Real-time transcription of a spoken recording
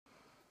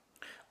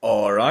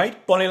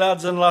Alright, bonny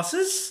lads and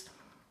lasses,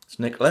 it's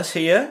Nicholas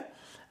here,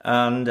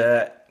 and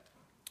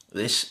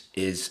this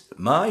is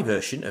my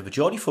version of a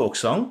Geordie folk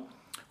song,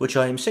 which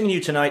I am singing you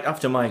tonight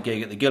after my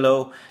gig at the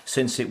Gillow,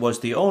 since it was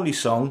the only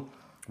song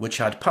which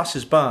had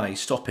passers-by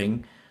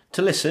stopping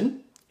to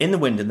listen in the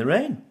wind and the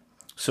rain.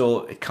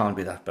 So it can't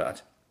be that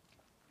bad.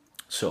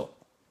 So,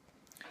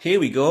 here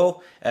we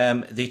go.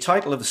 The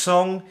title of the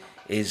song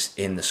is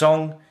in the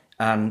song,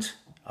 and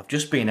I've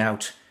just been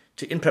out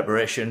in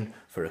preparation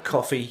for a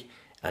coffee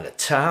and a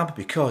tab,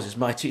 because as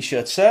my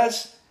t-shirt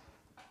says,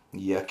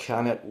 you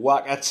cannot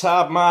whack a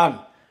tab, man.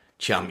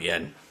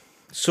 Champion.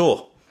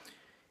 So,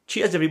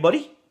 cheers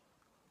everybody.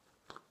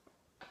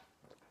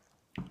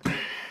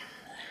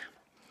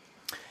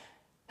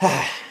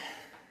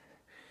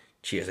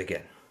 Cheers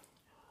again.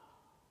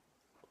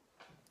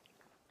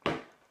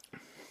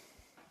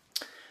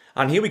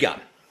 And here we go.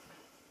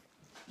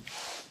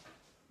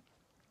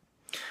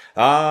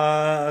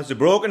 As a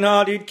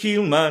broken-hearted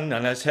keelman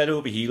and as head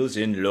over heels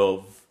in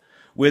love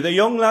with a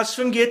young lass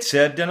from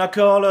Gateshead, and I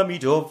call her me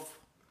dove.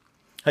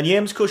 Her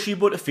name's Cushy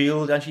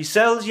Butterfield and she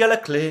sells yellow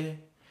clay,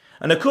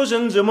 and her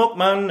cousin's a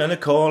muckman and I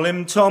call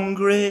him Tom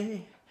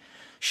Gray.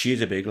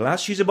 She's a big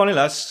lass, she's a bonny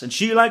lass, and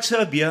she likes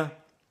her beer,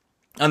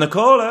 and I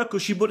call her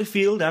Cushy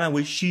Butterfield and I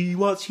wish she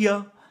was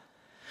here.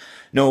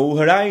 No,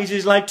 her eyes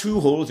is like two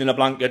holes in a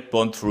blanket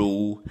burnt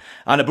through,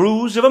 and a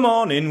bruise of a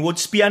morning would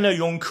spian a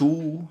young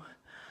coo.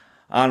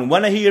 And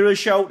when I hear her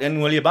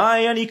shouting, will you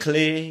buy any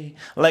clay?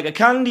 Like a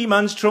candy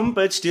man's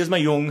trumpet steals my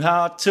young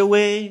heart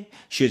away.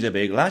 She's a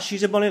big lass,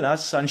 she's a bonny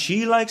lass, and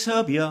she likes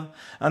her beer,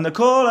 and they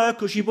call her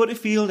Cushy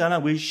Butterfield and I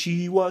wish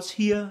she was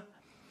here.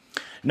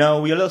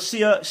 Now you'll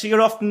see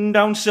her often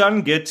down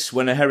Sandgate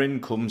when a herring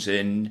comes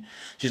in.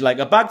 She's like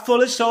a bag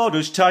full of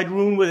sawdust tied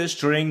round with a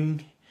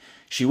string.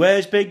 She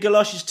wears big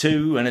galoshes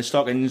too, and her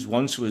stockings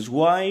once was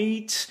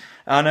white,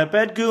 and her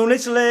bedgown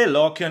it's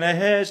laylock, and her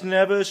hair's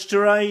never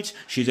straight.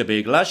 She's a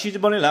big lass, she's a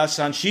bonny lass,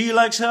 and she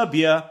likes her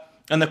beer,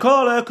 and they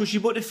call her Cushy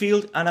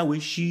Butterfield and I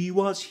wish she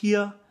was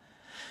here.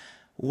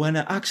 When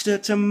I asked her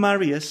to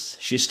marry us,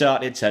 she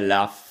started to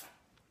laugh.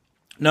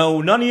 No,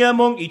 none of your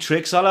monkey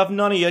tricks, I'll have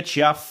none of your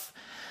chaff.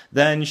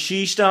 Then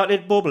she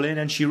started bubbling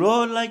and she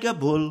roared like a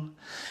bull,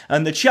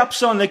 and the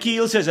chaps on the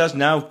keel says has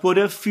now put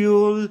her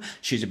fuel.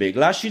 She's a big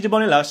lass, she's a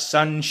bonny lass,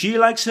 and she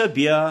likes her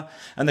beer,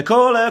 and they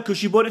call her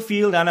Cushy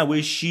Butterfield and I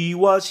wish she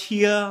was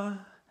here.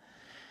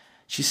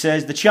 She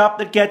says the chap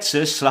that gets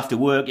us will have to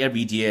work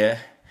every day,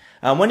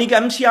 and when he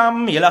gets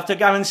yam he'll have to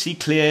gallantly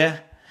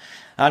clear.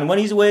 And when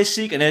he's away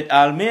seeking it,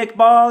 I'll make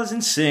balls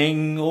and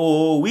sing,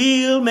 oh,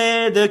 we'll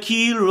make the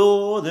keel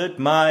row that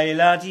my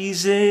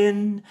laddie's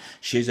in.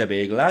 She's a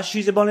big lass,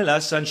 she's a bonny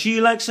lass, and she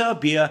likes her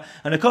beer,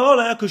 and I call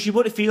her Cushy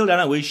Butterfield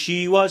and I wish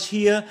she was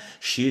here.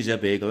 She's a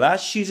big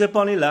lass, she's a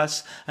bonny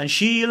lass, and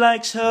she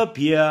likes her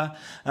beer,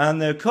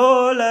 and they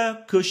call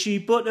her Cushy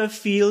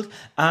Butterfield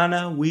and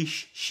I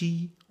wish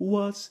she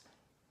was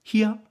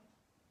here.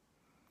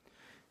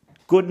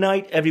 Good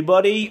night,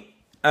 everybody,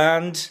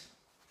 and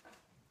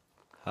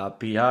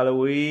Happy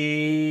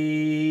Halloween!